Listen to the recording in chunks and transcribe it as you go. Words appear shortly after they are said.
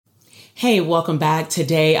Hey, welcome back.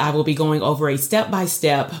 Today, I will be going over a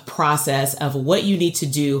step-by-step process of what you need to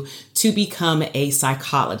do to become a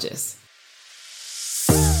psychologist.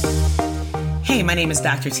 Hey, my name is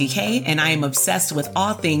Dr. TK, and I am obsessed with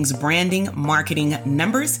all things branding, marketing,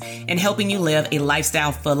 numbers, and helping you live a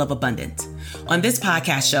lifestyle full of abundance. On this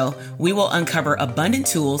podcast show, we will uncover abundant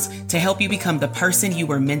tools to help you become the person you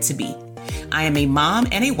were meant to be. I am a mom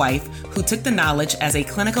and a wife who took the knowledge as a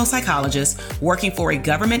clinical psychologist, working for a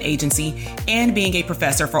government agency, and being a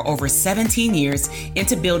professor for over 17 years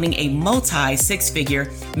into building a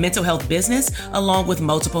multi-six-figure mental health business along with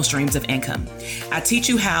multiple streams of income. I teach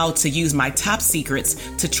you how to use my top secrets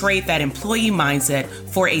to trade that employee mindset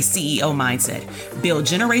for a CEO mindset, build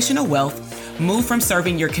generational wealth, move from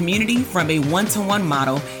serving your community from a one-to-one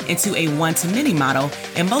model into a one-to-many model,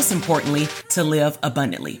 and most importantly, to live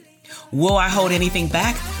abundantly. Will I hold anything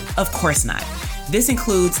back? Of course not. This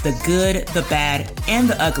includes the good, the bad, and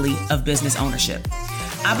the ugly of business ownership.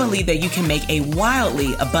 I believe that you can make a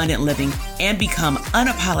wildly abundant living and become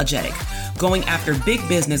unapologetic, going after big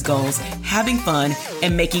business goals, having fun,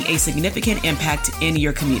 and making a significant impact in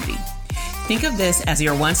your community. Think of this as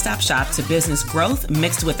your one-stop shop to business growth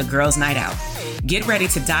mixed with a girls' night out. Get ready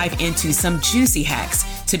to dive into some juicy hacks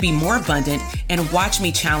to be more abundant and watch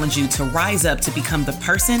me challenge you to rise up to become the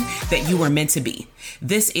person that you were meant to be.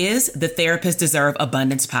 This is the Therapists Deserve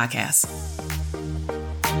Abundance podcast.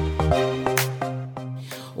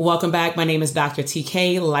 Welcome back. My name is Dr.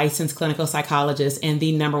 TK, licensed clinical psychologist and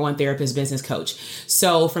the #1 therapist business coach.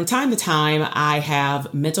 So from time to time, I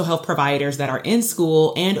have mental health providers that are in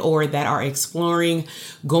school and or that are exploring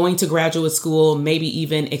going to graduate school, maybe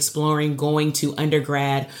even exploring going to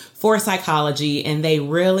undergrad for psychology. And they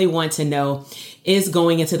really want to know, is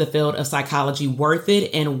going into the field of psychology worth it?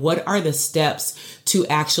 And what are the steps to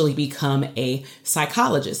actually become a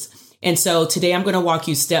psychologist? And so today I'm going to walk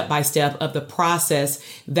you step by step of the process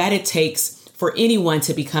that it takes for anyone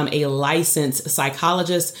to become a licensed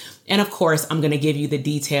psychologist. And of course, I'm going to give you the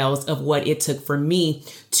details of what it took for me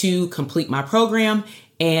to complete my program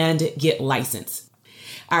and get licensed.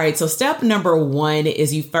 All right, so step number 1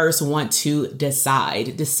 is you first want to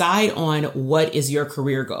decide on what is your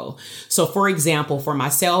career goal. So for example, for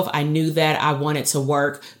myself, I knew that I wanted to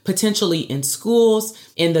work potentially in schools,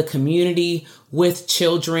 in the community, with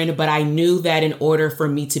children, but I knew that in order for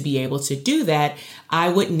me to be able to do that, I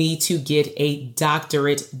would need to get a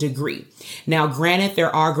doctorate degree. Now, granted,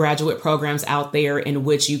 there are graduate programs out there in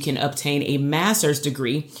which you can obtain a master's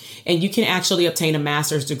degree, and you can actually obtain a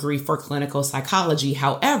master's degree for clinical psychology.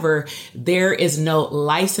 However, there is no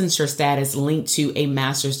licensure status linked to a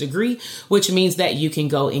master's degree, which means that you can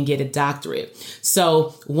go and get a doctorate.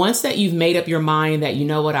 So once that you've made up your mind that, you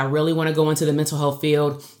know what, I really want to go into the mental health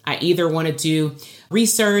field, I either want to do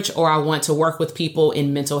research or I want to work with people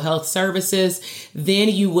in mental health services, then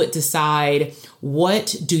you would decide,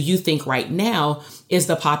 what do you think right now is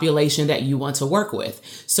the population that you want to work with?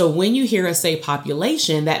 So when you hear us say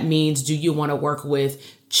population, that means, do you want to work with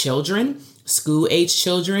children, school-age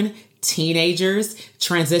children, teenagers,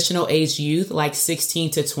 transitional age youth like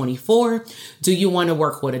 16 to 24? Do you want to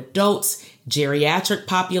work with adults, geriatric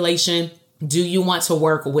population? Do you want to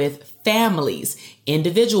work with families,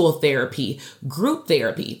 individual therapy, group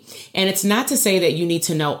therapy? And it's not to say that you need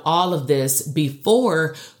to know all of this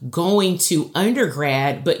before going to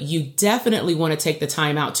undergrad, but you definitely want to take the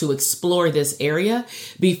time out to explore this area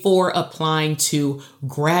before applying to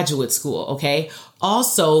graduate school, okay?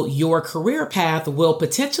 Also, your career path will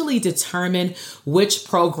potentially determine which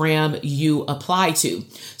program you apply to.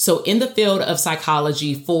 So in the field of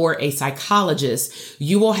psychology, for a psychologist,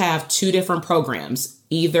 you will have 2 different programs,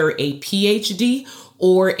 either a PhD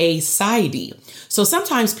or a PsyD. So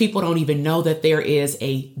sometimes people don't even know that there is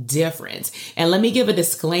a difference. And let me give a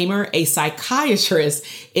disclaimer. A psychiatrist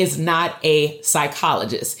is not a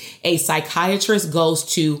psychologist. A psychiatrist goes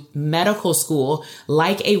to medical school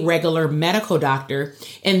like a regular medical doctor,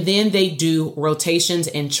 and then they do rotations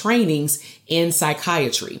and trainings in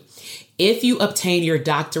psychiatry. If you obtain your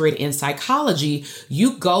doctorate in psychology,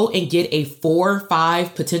 you go and get a 4,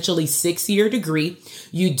 5, potentially 6-year degree.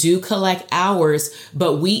 You do collect hours,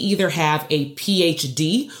 but we either have a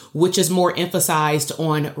PhD, which is more emphasized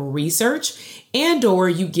on research, and or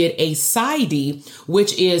you get a PsyD,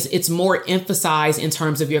 which is, it's more emphasized in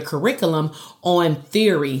terms of your curriculum on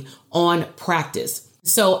theory, on practice.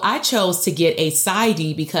 So I chose to get a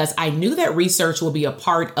PsyD because I knew that research will be a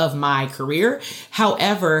part of my career.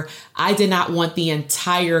 However, I did not want the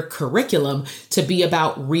entire curriculum to be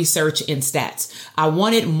about research and stats. I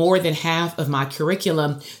wanted more than half of my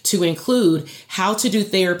curriculum to include how to do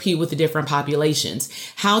therapy with different populations,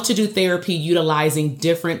 how to do therapy utilizing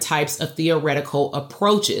different types of theoretical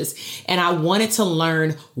approaches. And I wanted to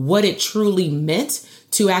learn what it truly meant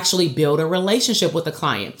to actually build a relationship with the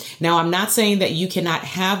client. Now, I'm not saying that you cannot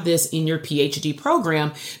have this in your PhD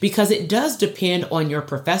program because it does depend on your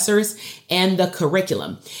professors and the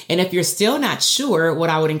curriculum. And if you're still not sure, what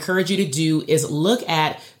I would encourage you to do is look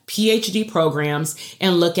at PhD programs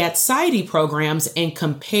and look at PsyD programs and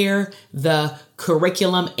compare the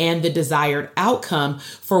curriculum and the desired outcome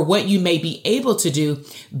for what you may be able to do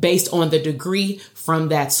based on the degree from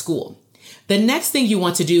that school. The next thing you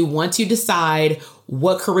want to do once you decide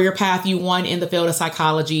what career path you want in the field of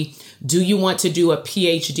psychology, do you want to do a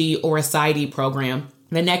PhD or a PsyD program?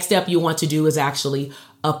 The next step you want to do is actually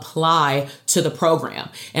apply to the program.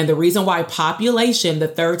 And the reason why population, the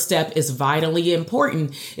third step, is vitally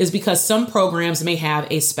important is because some programs may have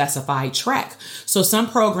a specified track. So some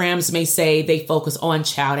programs may say they focus on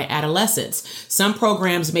child and adolescents. Some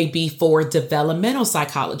programs may be for developmental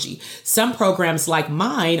psychology. Some programs like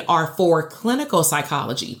mine are for clinical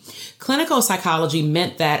psychology. Clinical psychology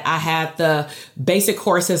meant that I had the basic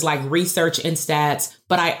courses like research and stats,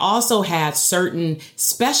 but I also had certain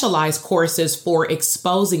specialized courses for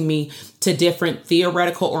exposing me to different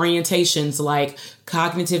theoretical orientations like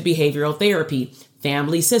cognitive behavioral therapy,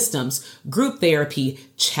 family systems, group therapy,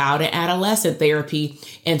 child and adolescent therapy,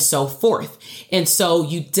 and so forth. And so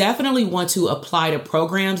you definitely want to apply to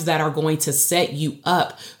programs that are going to set you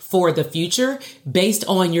up for the future based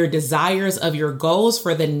on your desires of your goals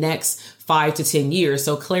for the next 5 to 10 years.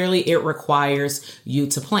 So clearly it requires you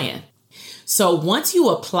to plan. So once you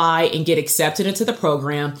apply and get accepted into the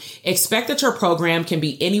program, expect that your program can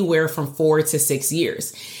be anywhere from 4 to 6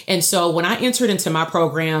 years. And so when I entered into my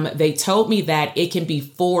program, they told me that it can be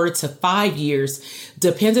 4 to 5 years,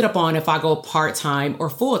 depending upon if I go part-time or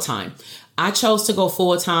full-time. I chose to go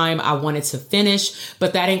full-time. I wanted to finish,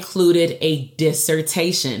 but that included a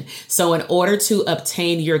dissertation. So in order to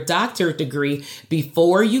obtain your doctorate degree,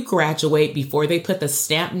 before you graduate, before they put the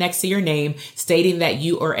stamp next to your name stating that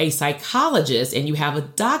you are a psychologist and you have a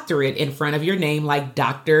doctorate in front of your name, like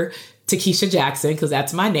Dr. Takesha Jackson, because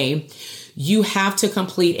that's my name, you have to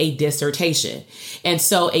complete a dissertation. And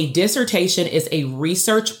so a dissertation is a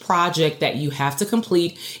research project that you have to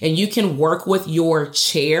complete, and you can work with your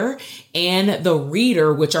chair and the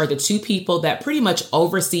reader, which are the two people that pretty much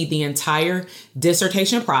oversee the entire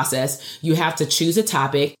dissertation process. You have to choose a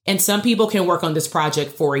topic, and some people can work on this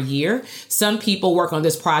project for a year. Some people work on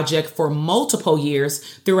this project for multiple years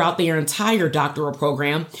throughout their entire doctoral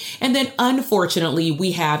program. And then unfortunately,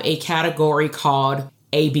 we have a category called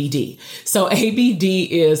ABD. So ABD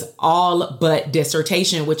is all but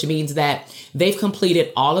dissertation, which means that they've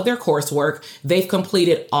completed all of their coursework. They've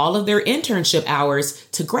completed all of their internship hours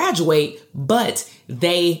to graduate, but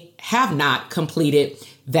they have not completed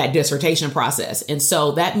that dissertation process. And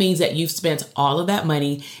so that means that you've spent all of that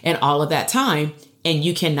money and all of that time and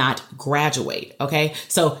you cannot graduate. Okay.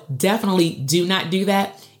 So definitely do not do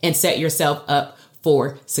that and set yourself up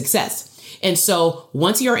for success. And so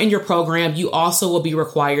once you're in your program, you also will be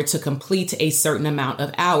required to complete a certain amount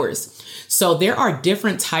of hours. So there are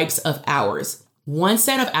different types of hours. One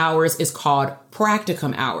set of hours is called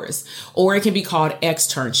practicum hours, or it can be called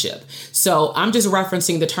externship. So I'm just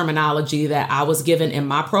referencing the terminology that I was given in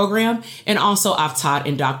my program, and also I've taught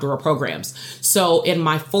in doctoral programs. So in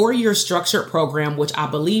my 4-year structured program, which I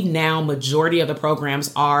believe now majority of the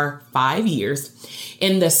programs are 5 years,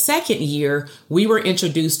 in the second year, we were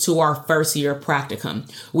introduced to our first year practicum.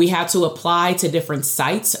 We had to apply to different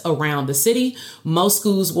sites around the city. Most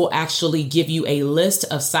schools will actually give you a list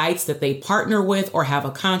of sites that they partner with or have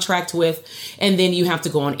a contract with. And then you have to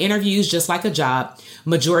go on interviews just like a job.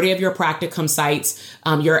 Majority of your practicum sites,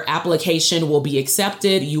 your application will be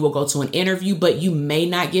accepted. You will go to an interview, but you may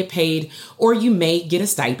not get paid or you may get a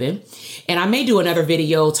stipend. And I may do another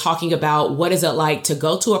video talking about what is it like to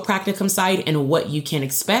go to a practicum site and what you can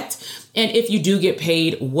expect. And if you do get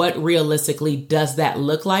paid, what realistically does that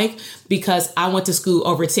look like? Because I went to school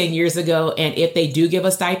over 10 years ago, and if they do give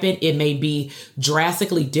a stipend, it may be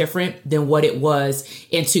drastically different than what it was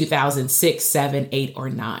in 2006, 7, 8, or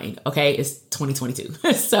 9. Okay, it's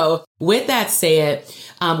 2022. So with that said,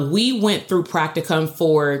 we went through practicum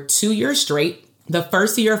for 2 years straight. The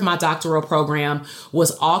first year of my doctoral program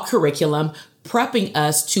was all curriculum, prepping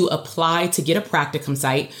us to apply to get a practicum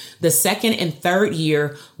site. The second and third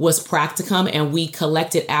year was practicum, and we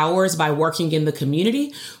collected hours by working in the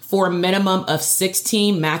community for a minimum of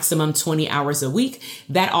 16, maximum 20 hours a week.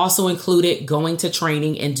 That also included going to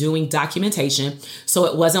training and doing documentation. So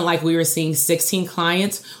it wasn't like we were seeing 16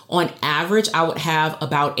 clients. On average, I would have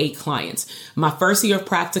about 8 clients. My first year of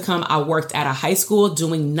practicum, I worked at a high school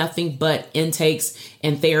doing nothing but intakes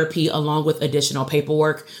and therapy along with additional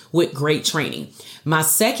paperwork with great training. My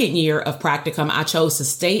second year of practicum, I chose to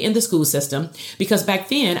stay in the school system because back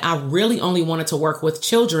then I really only wanted to work with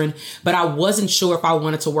children, but I wasn't sure if I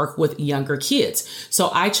wanted to work with younger kids. So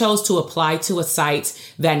I chose to apply to a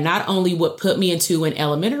site that not only would put me into an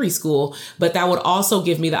elementary school, but that would also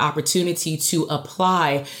give me the opportunity to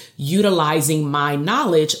apply utilizing my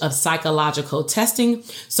knowledge of psychological testing.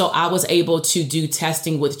 So I was able to do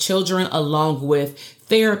testing with children along with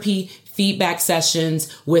therapy, feedback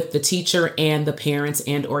sessions with the teacher and the parents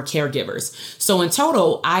and or caregivers. So in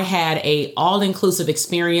total, I had a all-inclusive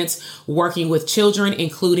experience working with children,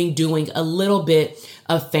 including doing a little bit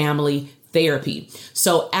of family therapy.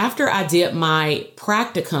 So after I did my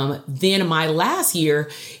practicum, then my last year,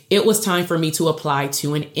 it was time for me to apply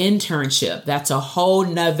to an internship. That's a whole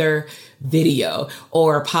nother video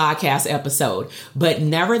or podcast episode. But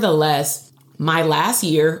nevertheless, my last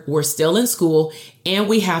year, we're still in school and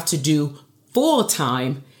we have to do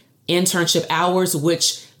full-time internship hours,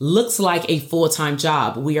 which looks like a full-time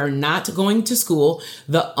job. We are not going to school.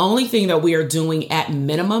 The only thing that we are doing at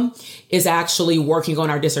minimum is actually working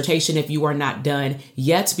on our dissertation if you are not done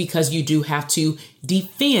yet, because you do have to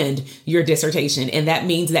defend your dissertation. And that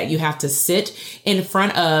means that you have to sit in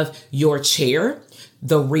front of your chair,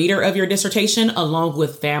 the reader of your dissertation, along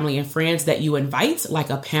with family and friends that you invite, like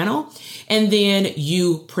a panel. And then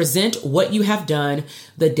you present what you have done,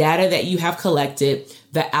 the data that you have collected,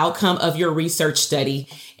 the outcome of your research study.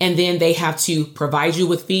 And then they have to provide you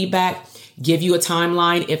with feedback, give you a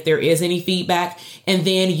timeline if there is any feedback. And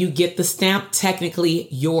then you get the stamp. Technically,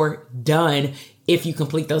 you're done if you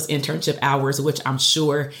complete those internship hours, which I'm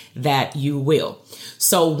sure that you will.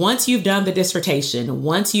 So once you've done the dissertation,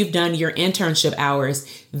 once you've done your internship hours,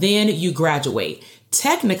 then you graduate.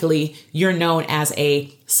 Technically, you're known as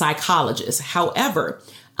a psychologist. However,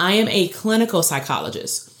 I am a clinical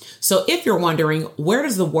psychologist. So if you're wondering, where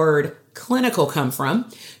does the word clinical come from?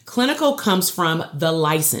 Clinical comes from the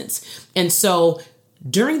license. And so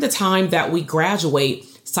during the time that we graduate,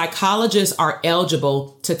 psychologists are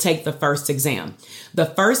eligible to take the first exam. The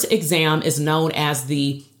first exam is known as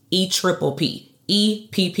the EPPP,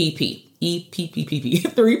 EPPP,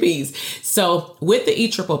 3 P's. So with the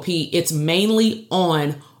EPPP, it's mainly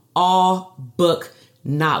on all book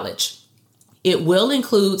knowledge. It will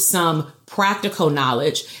include some practical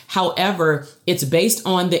knowledge. However, it's based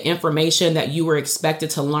on the information that you were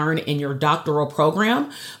expected to learn in your doctoral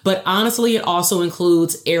program. But honestly, it also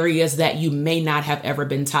includes areas that you may not have ever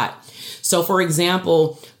been taught. So for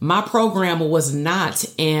example, my program was not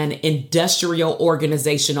an industrial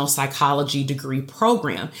organizational psychology degree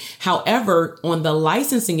program. However, on the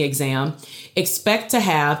licensing exam, expect to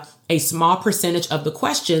have a small percentage of the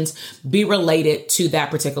questions be related to that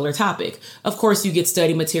particular topic. Of course, you get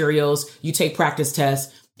study materials, you take practice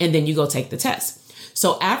tests, and then you go take the test.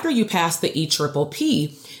 So after you pass the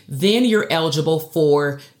EPPP, then you're eligible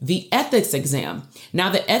for the ethics exam. Now,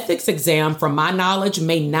 the ethics exam, from my knowledge,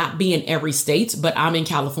 may not be in every state, but I'm in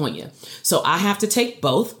California. So I have to take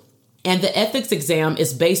both. And the ethics exam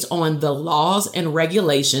is based on the laws and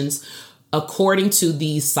regulations according to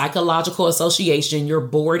the Psychological Association, your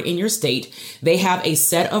board in your state. They have a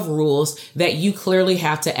set of rules that you clearly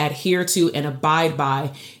have to adhere to and abide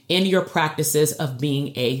by in your practices of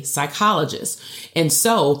being a psychologist. And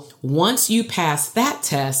so once you pass that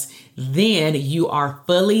test, then you are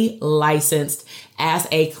fully licensed as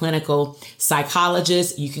a clinical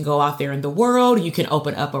psychologist. You can go out there in the world. You can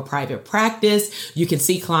open up a private practice. You can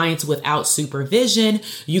see clients without supervision.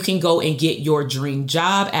 You can go and get your dream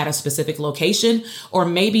job at a specific location, or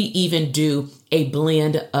maybe even do a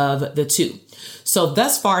blend of the two. So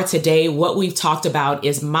thus far today, what we've talked about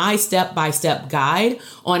is my step-by-step guide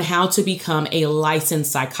on how to become a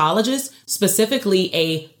licensed psychologist, specifically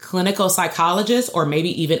a clinical psychologist, or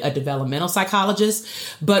maybe even a developmental psychologist.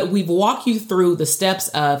 But we've walked you through the steps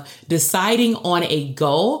of deciding on a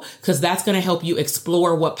goal, because that's going to help you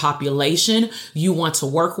explore what population you want to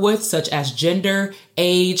work with, such as gender,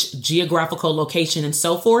 age, geographical location, and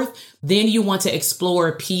so forth. Then you want to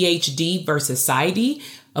explore PhD versus PsyD.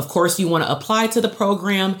 Of course, you want to apply to the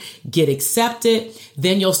program, get accepted,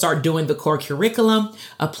 then you'll start doing the core curriculum,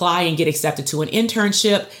 apply and get accepted to an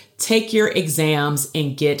internship, take your exams,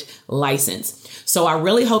 and get licensed. So I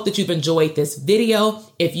really hope that you've enjoyed this video.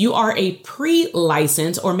 If you are a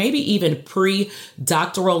pre-licensed or maybe even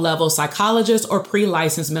pre-doctoral level psychologist or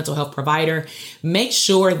pre-licensed mental health provider, make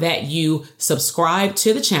sure that you subscribe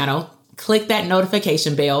to the channel. Click that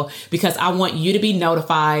notification bell because I want you to be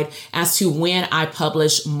notified as to when I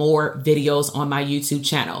publish more videos on my YouTube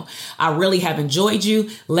channel. I really have enjoyed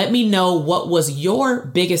you. Let me know what was your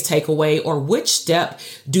biggest takeaway or which step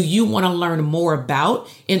do you want to learn more about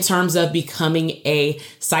in terms of becoming a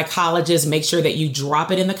psychologist. Make sure that you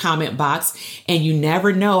drop it in the comment box, and you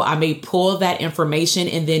never know, I may pull that information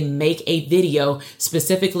and then make a video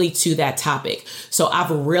specifically to that topic. So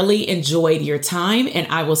I've really enjoyed your time, and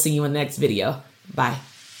I will see you in the next video. Bye.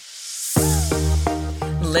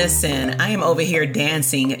 Listen, I am over here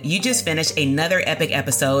dancing. You just finished another epic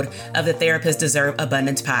episode of the Therapists Deserve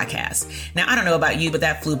Abundance podcast. Now, I don't know about you, but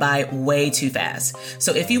that flew by way too fast.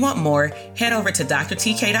 So if you want more, head over to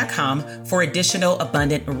drtk.com for additional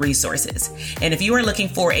abundant resources. And if you are looking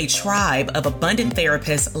for a tribe of abundant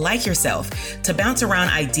therapists like yourself to bounce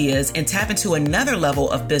around ideas and tap into another level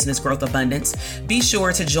of business growth abundance, be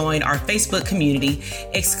sure to join our Facebook community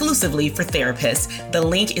exclusively for therapists. The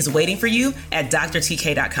link is waiting for you at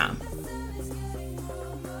drtk.com.